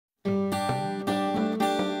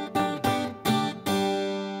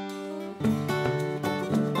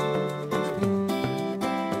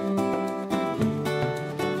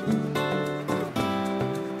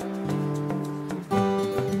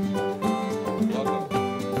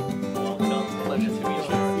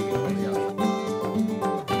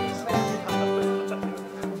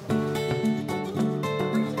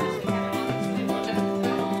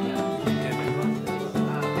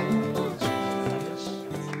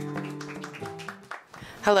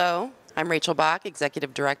Hello, I'm Rachel Bach,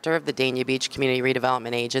 Executive Director of the Dania Beach Community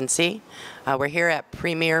Redevelopment Agency. We're here at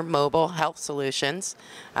Premier Mobile Health Solutions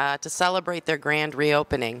to celebrate their grand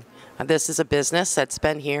reopening. This is a business that's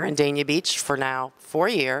been here in Dania Beach for now 4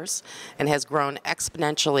 years and has grown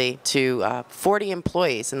exponentially to 40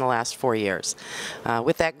 employees in the last 4 years.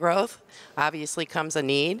 With that growth, obviously comes a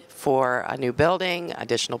need for a new building,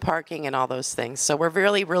 additional parking, and all those things. So we're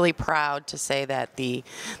really, really proud to say that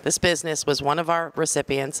this business was one of our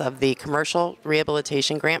recipients of the Commercial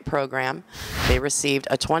Rehabilitation Grant Program. They received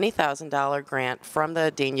a $20,000 grant from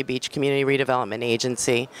the Dania Beach Community Redevelopment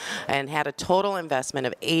Agency and had a total investment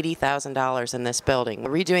of $80,000 in this building.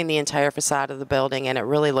 We're redoing the entire facade of the building, and it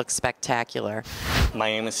really looks spectacular. My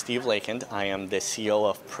name is Steve Lakend. I am the CEO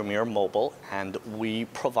of Premier Mobile, and we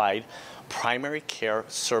provide primary care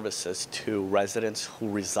services to residents who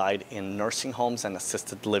reside in nursing homes and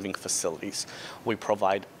assisted living facilities. We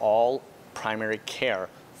provide all primary care,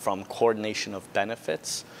 from coordination of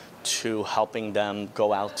benefits to helping them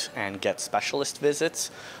go out and get specialist visits,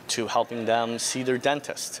 to helping them see their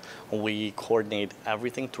dentist. We coordinate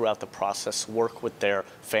everything throughout the process, work with their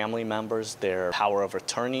family members, their power of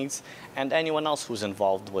attorneys, and anyone else who's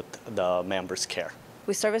involved with the member's care.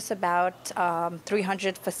 We service about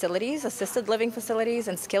 300 facilities, assisted living facilities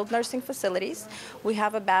and skilled nursing facilities. We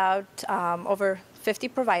have about over 50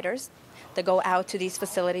 providers that go out to these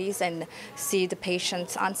facilities and see the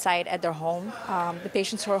patients on site at their home, the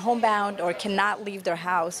patients who are homebound or cannot leave their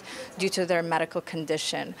house due to their medical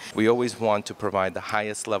condition. We always want to provide the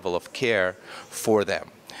highest level of care for them,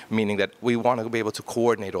 meaning that we want to be able to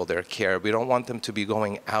coordinate all their care. We don't want them to be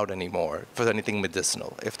going out anymore for anything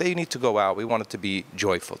medicinal. If they need to go out, we want it to be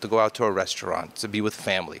joyful, to go out to a restaurant, to be with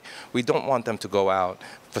family. We don't want them to go out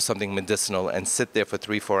for something medicinal and sit there for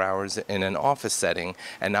 3-4 hours in an office setting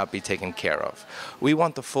and not be taken care of. We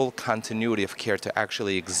want the full continuity of care to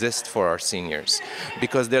actually exist for our seniors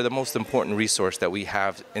because they're the most important resource that we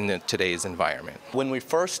have in today's environment. When we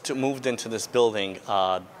first moved into this building,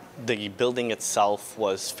 the building itself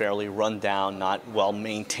was fairly run down, not well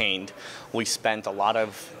maintained. We spent a lot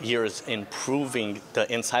of years improving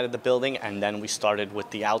the inside of the building, and then we started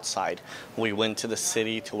with the outside. We went to the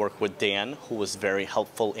city to work with Dan, who was very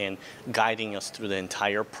helpful in guiding us through the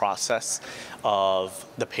entire process of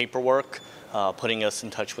the paperwork, putting us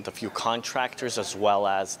in touch with a few contractors, as well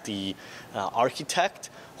as the architect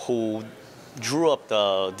who drew up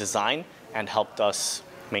the design and helped us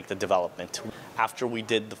make the development. After we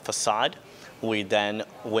did the facade, we then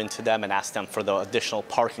went to them and asked them for the additional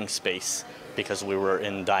parking space because we were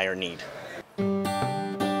in dire need.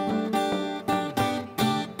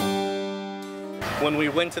 When we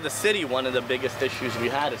went to the city, one of the biggest issues we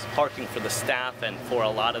had is parking for the staff and for a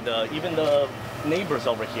lot of even the neighbors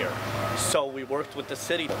over here. So we worked with the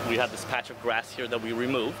city. We had this patch of grass here that we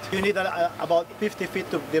removed. You need about 50 feet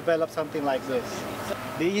to develop something like this.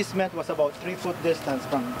 The easement was about 3-foot distance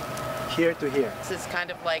from here to here. This is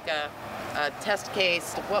kind of like a test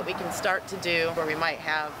case of what we can start to do where we might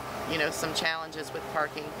have, some challenges with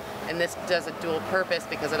parking. And this does a dual purpose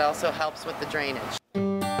because it also helps with the drainage.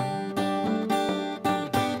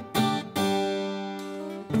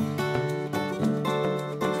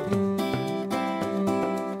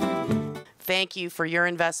 Thank you for your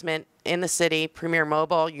investment in the city, Premier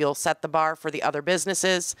Mobile. You'll set the bar for the other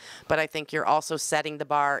businesses, but I think you're also setting the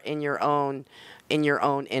bar in your own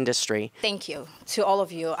industry. Thank you to all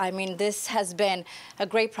of you. I mean, this has been a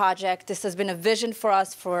great project. This has been a vision for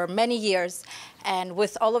us for many years. And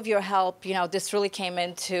with all of your help, this really came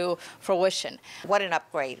into fruition. What an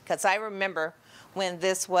upgrade, because I remember when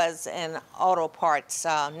this was in auto parts,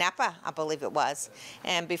 Napa, I believe it was.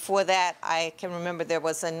 And before that, I can remember there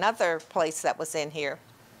was another place that was in here.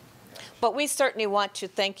 But we certainly want to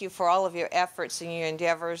thank you for all of your efforts and your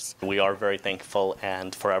endeavors. We are very thankful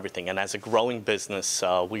and for everything. And as a growing business,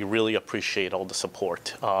 we really appreciate all the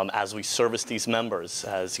support. As we service these members,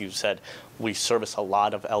 as you said, we service a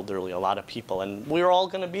lot of elderly, a lot of people, and we're all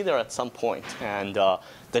going to be there at some point. And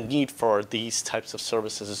the need for these types of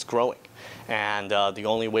services is growing. And the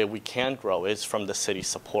only way we can grow is from the city's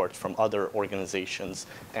support, from other organizations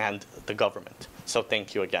and the government. So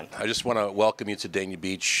thank you again. I just want to welcome you to Dania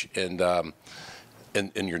Beach and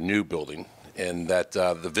in your new building. And that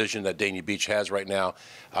the vision that Dania Beach has right now,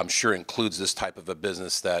 I'm sure includes this type of a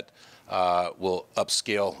business that will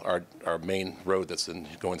upscale our main road that's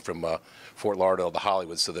going from Fort Lauderdale to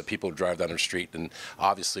Hollywood, so that people drive down the street. And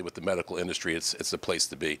obviously, with the medical industry, it's the place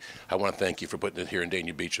to be. I want to thank you for putting it here in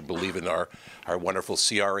Dania Beach and believe in our wonderful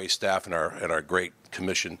CRA staff and our great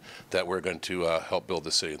commission that we're going to help build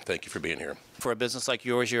the city. And thank you for being here. For a business like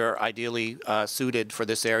yours, you're ideally suited for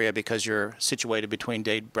this area because you're situated between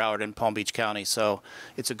Dade, Broward, and Palm Beach County. So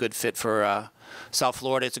it's a good fit for South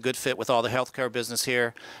Florida. It's a good fit with all the healthcare business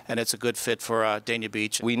here, and it's a good fit for Dania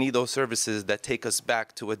Beach. We need those services that take us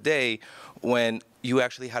back to a day when you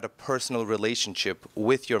actually had a personal relationship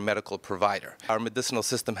with your medical provider. Our medicinal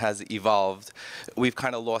system has evolved. We've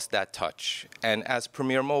kind of lost that touch. And as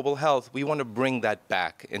Premier Mobile Health, we want to bring that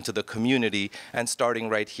back into the community, and starting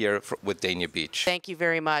right here with Dania Beach. Thank you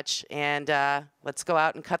very much, and let's go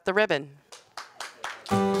out and cut the ribbon.